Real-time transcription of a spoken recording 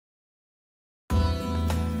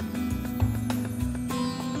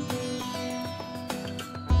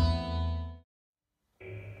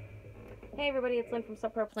Hey everybody, it's Lynn from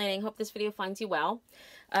Subpro Planning. Hope this video finds you well.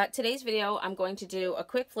 Today's video, I'm going to do a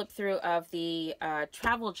quick flip through of the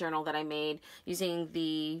travel journal that I made using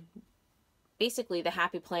basically the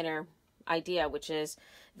Happy Planner idea, which is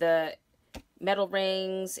the metal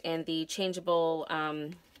rings and the changeable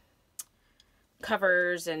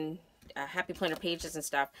covers and Happy Planner pages and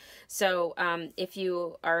stuff. So if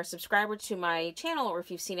you are a subscriber to my channel, or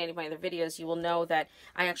if you've seen any of my other videos, you will know that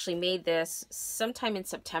I actually made this sometime in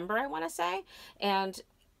September, I want to say. And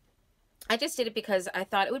I just did it because I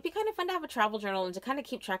thought it would be kind of fun to have a travel journal and to kind of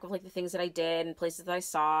keep track of like the things that I did and places that I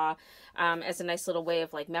saw, as a nice little way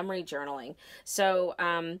of like memory journaling. So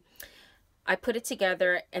I put it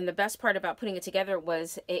together, and the best part about putting it together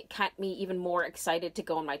was it got me even more excited to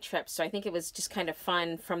go on my trip. So I think it was just kind of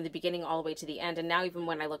fun from the beginning all the way to the end. And now even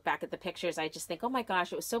when I look back at the pictures, I just think, oh my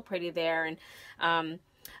gosh, it was so pretty there. And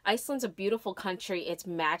Iceland's a beautiful country. It's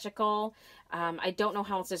magical. I don't know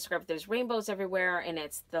how else to describe it. There's rainbows everywhere, and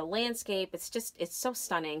it's the landscape. It's so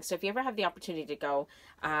stunning. So if you ever have the opportunity to go,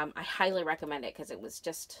 I highly recommend it, because it's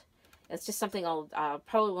just something I'll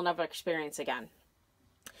probably will never experience again.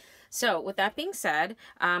 So with that being said,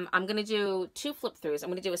 I'm going to do two flip throughs. I'm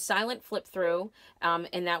going to do a silent flip through,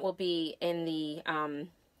 and that will be in the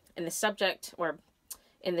subject, or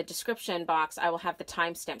in the description box. I will have the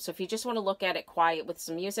timestamp. So if you just want to look at it quiet with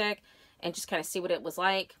some music and just kind of see what it was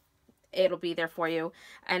like, it'll be there for you.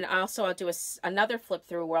 And also I'll do another flip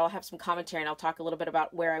through where I'll have some commentary, and I'll talk a little bit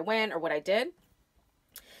about where I went or what I did.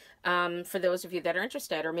 For those of you that are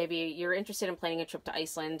interested, or maybe you're interested in planning a trip to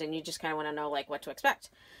Iceland and you just kind of want to know like what to expect.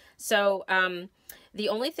 So the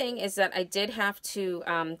only thing is that I did have to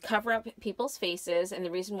cover up people's faces, and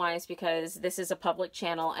the reason why is because this is a public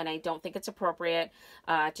channel and I don't think it's appropriate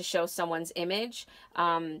to show someone's image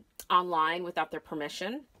online without their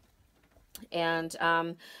permission. And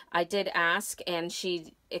I did ask, and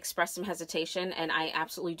she expressed some hesitation, and I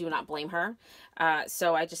absolutely do not blame her.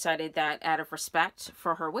 So I decided that out of respect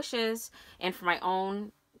for her wishes and for my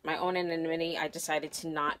own anonymity, I decided to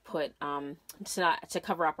not put to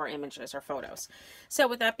cover up our images or photos. So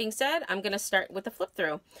with that being said, I'm going to start with the flip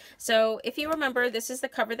through. So if you remember, this is the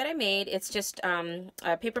cover that I made. It's just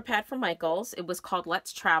a paper pad from Michaels. It was called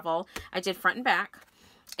Let's Travel. I did front and back,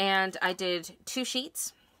 and I did 2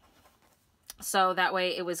 sheets. So that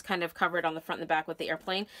way it was kind of covered on the front and the back with the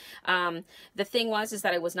airplane. The thing was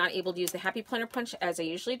that I was not able to use the Happy Planner punch as I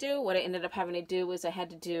usually do. What I ended up having to do was I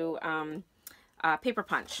had to do paper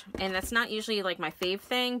punch, and that's not usually like my fave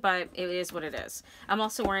thing, but it is what it is. I'm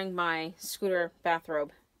also wearing my scooter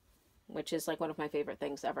bathrobe, which is like one of my favorite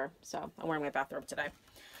things ever. So I'm wearing my bathrobe today.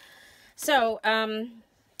 So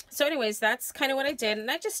anyways, that's kind of what I did,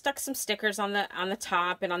 and I just stuck some stickers on the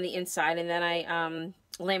top and on the inside, and then I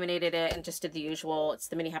laminated it and just did the usual. It's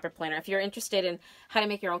the Mini Happy Planner. If you're interested in how to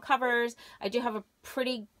make your own covers, I do have a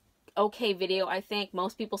pretty okay video. I think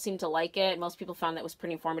most people seem to like it. Most people found that was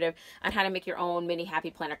pretty informative on how to make your own Mini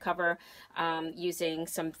Happy Planner cover using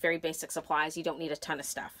some very basic supplies. You don't need a ton of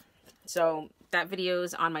stuff. So that video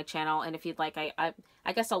is on my channel, and if you'd like, I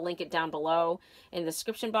guess I'll link it down below in the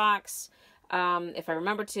description box, if I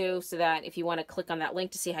remember to, so that if you want to click on that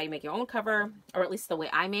link to see how you make your own cover, or at least the way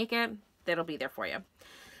I make it, that'll be there for you.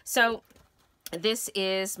 So this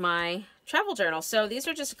is my travel journal. So these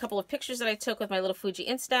are just a couple of pictures that I took with my little Fuji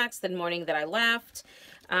Instax the morning that I left.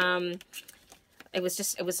 I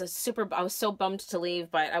was so bummed to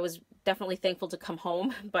leave, but I was definitely thankful to come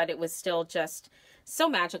home, but it was still just so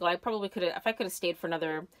magical. I probably could have, if I could have stayed for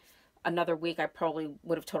another week, I probably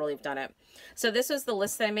would have totally done it. So this was the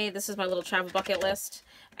list that I made. This is my little travel bucket list.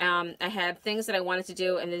 I had things that I wanted to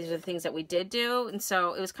do, and these are the things that we did do, and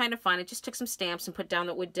so it was kind of fun. I just took some stamps and put down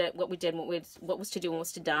that what was to do and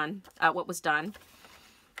what was done.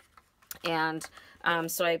 And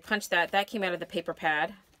so I punched that. That came out of the paper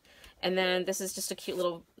pad. And then this is just a cute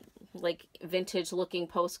little like vintage looking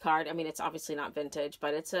postcard. I mean, it's obviously not vintage,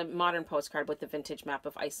 but it's a modern postcard with the vintage map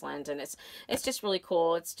of Iceland, and it's just really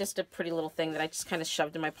cool. It's just a pretty little thing that I just kind of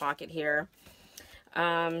shoved in my pocket here.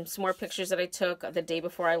 Some more pictures that I took the day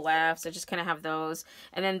before I left, so I just kind of have those.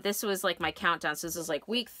 And then this was like my countdown. So this is like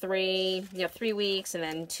week 3, 3 weeks, and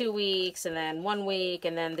then 2 weeks, and then 1 week,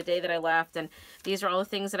 and then the day that I left. And these are all the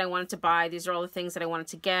things that I wanted to buy. These are all the things that I wanted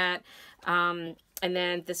to get. And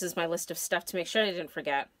then this is my list of stuff to make sure I didn't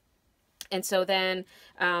forget. And so then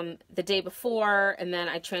the day before, and then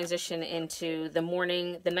I transition into the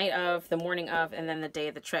morning, the night of, the morning of, and then the day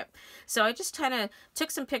of the trip. So I just kind of took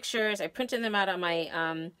some pictures. I printed them out on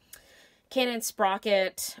my Canon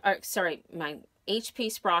Sprocket, my HP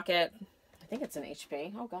Sprocket. I think it's an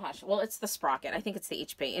HP. Oh gosh. Well, it's the Sprocket. I think it's the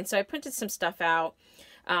HP. And so I printed some stuff out.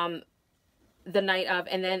 the night of,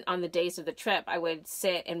 and then on the days of the trip, I would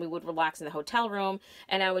sit and we would relax in the hotel room,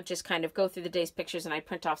 and I would just kind of go through the day's pictures, and I'd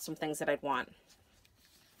print off some things that I'd want.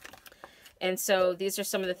 And so these are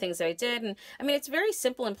some of the things that I did. And I mean, it's very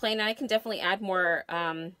simple and plain, and I can definitely add more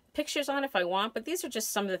pictures on if I want, but these are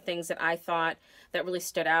just some of the things that I thought that really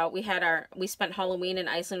stood out. We spent Halloween in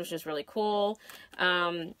Iceland, which was really cool.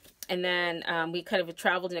 And then we kind of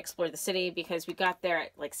traveled and explored the city because we got there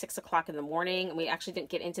at like 6 o'clock in the morning, and we actually didn't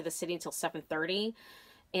get into the city until 7:30.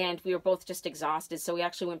 And we were both just exhausted. So we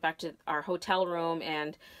actually went back to our hotel room,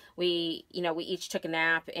 and we each took a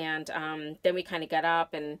nap, and then we kind of got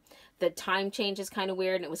up, and the time change is kind of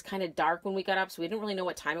weird, and it was kind of dark when we got up, so we didn't really know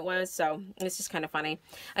what time it was. So it's just kind of funny.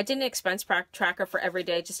 I did an expense tracker for every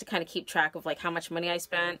day just to kind of keep track of like how much money I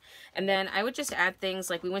spent. And then I would just add things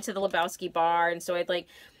like we went to the Lebowski bar, and so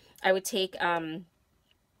I would take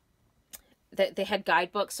they had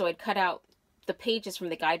guidebooks, so I'd cut out the pages from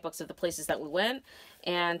the guidebooks of the places that we went,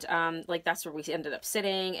 and like that's where we ended up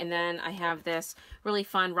sitting. And then I have this really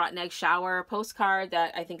fun rotten egg shower postcard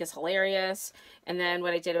that I think is hilarious. And then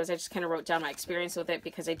what I did was I just kind of wrote down my experience with it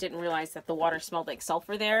because I didn't realize that the water smelled like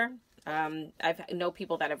sulfur there. I've know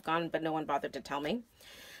people that have gone, but no one bothered to tell me.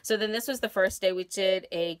 So then this was the first day. We did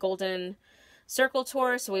a Golden Circle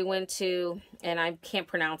tour. So we went to, and I can't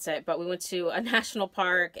pronounce it, but we went to a national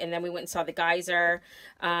park, and then we went and saw the geyser.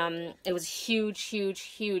 It was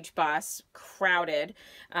huge bus, crowded.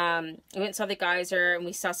 We went and saw the geyser, and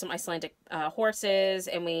we saw some Icelandic horses,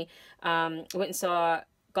 and we went and saw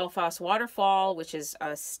Gullfoss waterfall, which is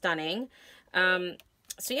stunning. So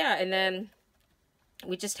yeah, and then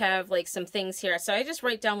we just have like some things here. So I just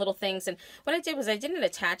write down little things, and what I did was I didn't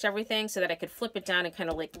attach everything so that I could flip it down and kind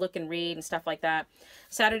of like look and read and stuff like that.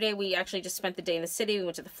 Saturday we actually just spent the day in the city. We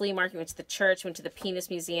went to the flea market, we went to the church, went to the Penis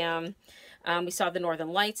Museum. We saw the Northern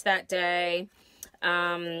Lights that day.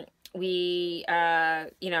 I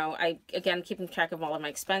again keeping track of all of my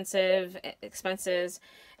expenses.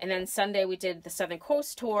 And then Sunday we did the Southern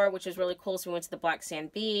Coast tour, which was really cool. So we went to the Black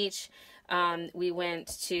Sand Beach. We went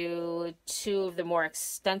to 2 of the more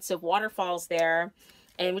extensive waterfalls there,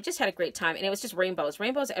 and we just had a great time. And it was just rainbows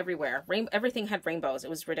everywhere. Everything had rainbows. It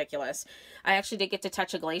was ridiculous. I actually did get to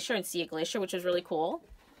touch a glacier and see a glacier, which was really cool.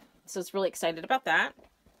 So I was really excited about that.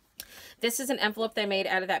 This is an envelope that I made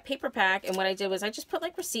out of that paper pack, and what I did was I just put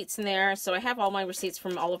like receipts in there, so I have all my receipts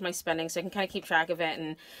from all of my spending, so I can kind of keep track of it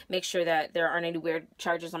and make sure that there aren't any weird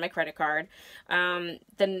charges on my credit card.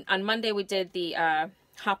 Then on Monday we did the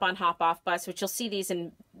hop on hop off bus, which you'll see these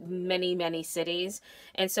in many cities,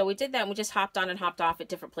 and so we did that, and we just hopped on and hopped off at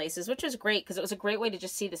different places, which was great because it was a great way to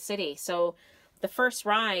just see the city. So the first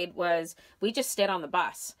ride was we just stayed on the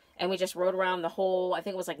bus, and we just rode around the whole, I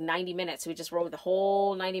think it was like 90 minutes. We just rode the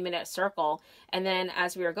whole 90-minute circle. And then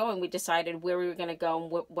as we were going, we decided where we were going to go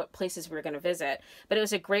and what places we were going to visit. But it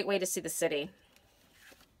was a great way to see the city.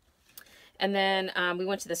 And then we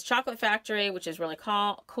went to this chocolate factory, which is really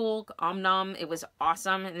cool, Om Nom. It was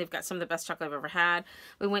awesome, and they've got some of the best chocolate I've ever had.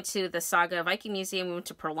 We went to the Saga Viking Museum. We went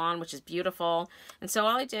to Perlan, which is beautiful. And so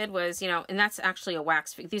all I did was, and that's actually a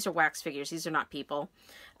wax, these are wax figures. These are not people.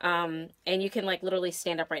 And you can like literally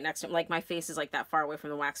stand up right next to them. Like my face is like that far away from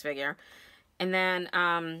the wax figure. And then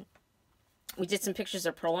we did some pictures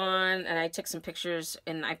of Perlan, and I took some pictures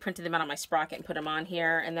and I printed them out on my Sprocket and put them on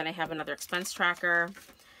here. And then I have another expense tracker.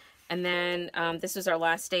 And then this was our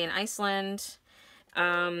last day in Iceland.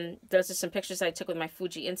 Those are some pictures I took with my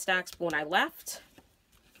Fuji Instax when I left.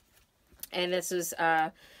 And this was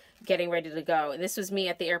getting ready to go. And this was me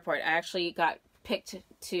at the airport. I actually got picked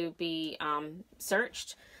to be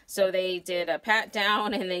searched. So they did a pat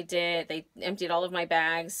down, and they emptied all of my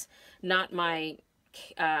bags, not my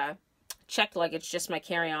checked luggage, just my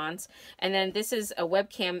carry-ons. And then this is a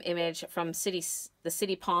webcam image from the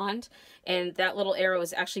city pond, and that little arrow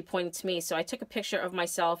is actually pointing to me. So I took a picture of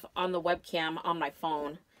myself on the webcam on my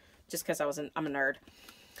phone, just because I'm a nerd.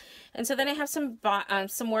 And so then I have some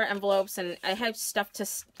more envelopes, and I have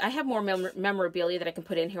I have more memorabilia that I can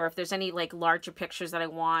put in here. If there's any like larger pictures that I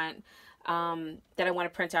want to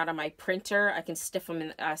print out on my printer, I can stuff them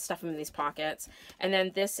in these pockets. And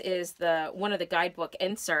then this is one of the guidebook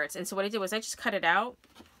inserts. And so what I did was I just cut it out,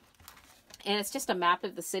 and it's just a map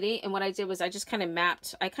of the city. And what I did was I just kind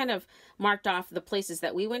of marked off the places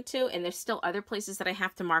that we went to, and there's still other places that I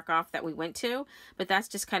have to mark off that we went to, but that's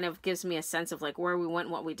just kind of gives me a sense of like where we went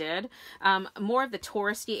and what we did. More of the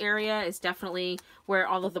touristy area is definitely where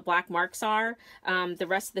all of the black marks are. The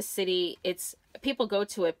rest of the city, people go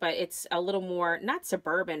to it, but it's a little more, not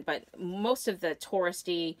suburban, but most of the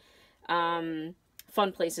touristy fun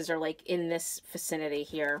places are like in this vicinity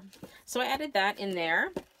here. So I added that in there.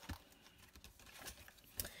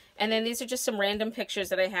 And then these are just some random pictures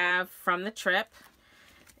that I have from the trip.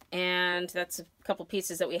 And that's a couple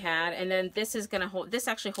pieces that we had. And then this is going to hold, this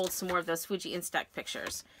actually holds some more of those Fuji Instax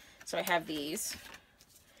pictures. So I have these.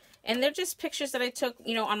 And they're just pictures that I took,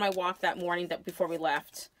 you know, on my walk that morning that before we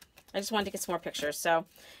left. I just wanted to get some more pictures. So,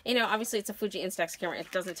 you know, obviously it's a Fuji Instax camera.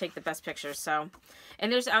 It doesn't take the best pictures. So,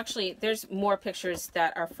 and there's more pictures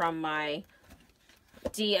that are from my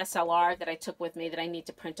DSLR that I took with me that I need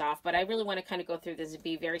to print off, but I really want to kind of go through this and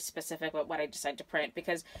be very specific about what I decide to print,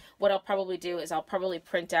 because what I'll probably do is I'll probably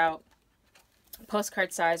print out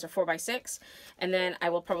postcard size or 4x6, and then I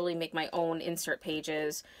will probably make my own insert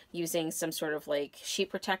pages using some sort of like sheet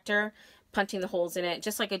protector, punching the holes in it,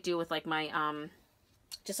 just like I do with like my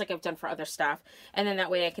just like I've done for other stuff. And then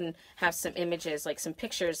that way I can have some images, like some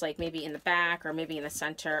pictures, like maybe in the back or maybe in the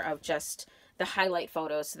center of just the highlight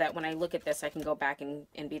photos, so that when I look at this, I can go back and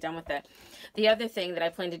be done with it. The other thing that I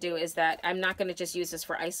plan to do is that I'm not going to just use this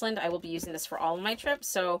for Iceland. I will be using this for all of my trips.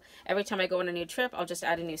 So every time I go on a new trip, I'll just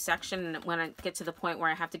add a new section. And when I get to the point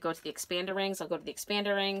where I have to go to the expander rings, I'll go to the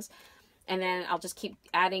expander rings. And then I'll just keep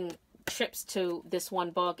adding trips to this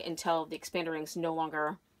one book until the expander rings no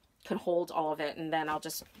longer can hold all of it. And then I'll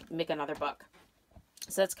just make another book.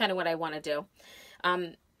 So that's kind of what I want to do.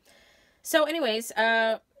 So anyways,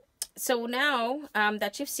 so now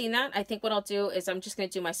that you've seen that, I think what I'll do is I'm just going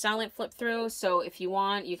to do my silent flip through. So if you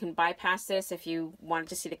want, you can bypass this if you wanted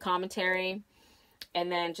to see the commentary,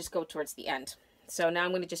 and then just go towards the end. So now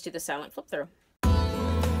I'm going to just do the silent flip through.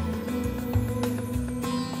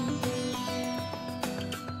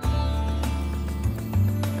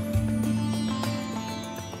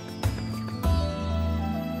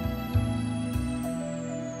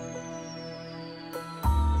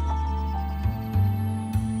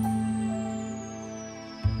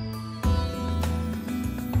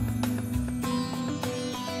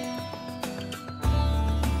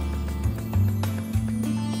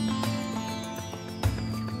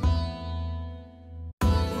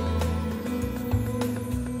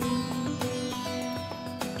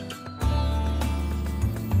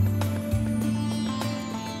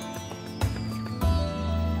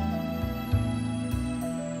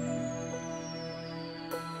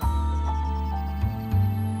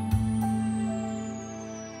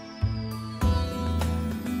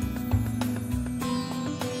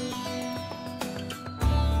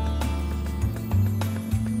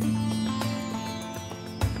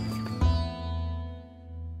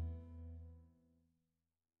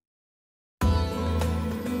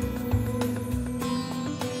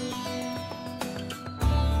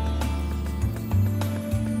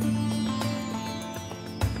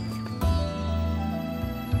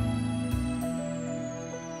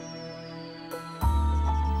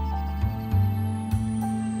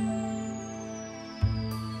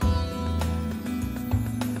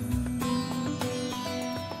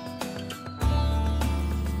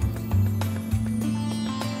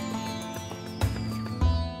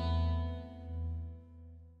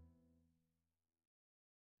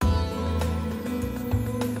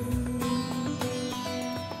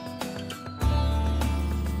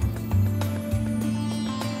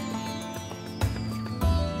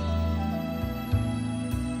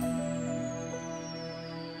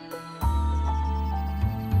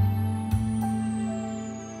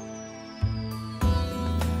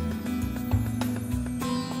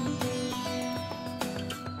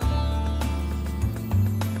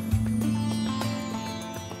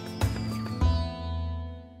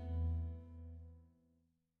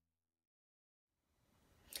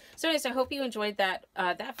 So anyways, I hope you enjoyed that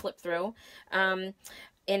that flip through. And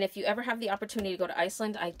if you ever have the opportunity to go to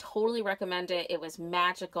Iceland, I totally recommend it. It was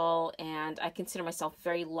magical, and I consider myself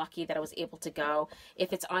very lucky that I was able to go.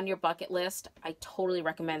 If it's on your bucket list, I totally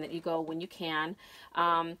recommend that you go when you can.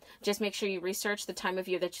 Just make sure you research the time of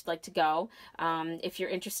year that you'd like to go. If you're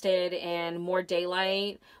interested in more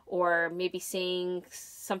daylight or maybe seeing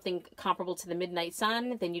something comparable to the midnight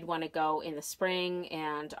sun, then you'd want to go in the spring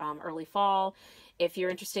and early fall. If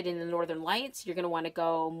you're interested in the northern lights, you're going to want to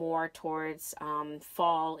go more towards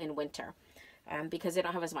fall and winter because they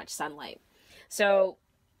don't have as much sunlight. So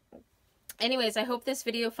anyways, I hope this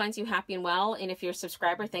video finds you happy and well. And if you're a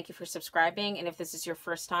subscriber, thank you for subscribing. And if this is your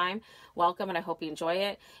first time, welcome, and I hope you enjoy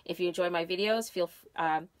it. If you enjoy my videos,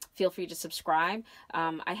 feel free to subscribe.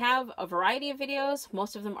 I have a variety of videos.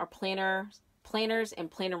 Most of them are planners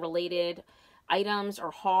and planner related items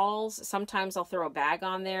or hauls. Sometimes I'll throw a bag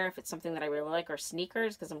on there if it's something that I really like, or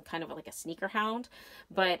sneakers, because I'm kind of like a sneaker hound.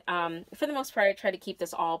 But for the most part, I try to keep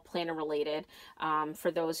this all planner related for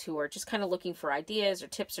those who are just kind of looking for ideas or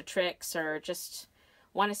tips or tricks or just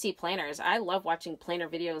want to see planners. I love watching planner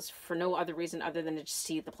videos for no other reason other than to just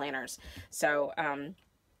see the planners. So,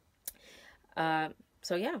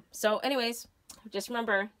 so yeah. So anyways, just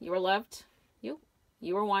remember, you are loved,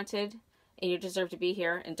 you are wanted, and you deserve to be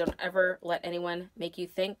here. And don't ever let anyone make you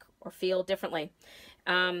think or feel differently.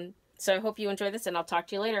 So I hope you enjoy this, and I'll talk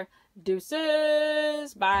to you later.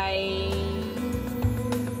 Deuces. Bye.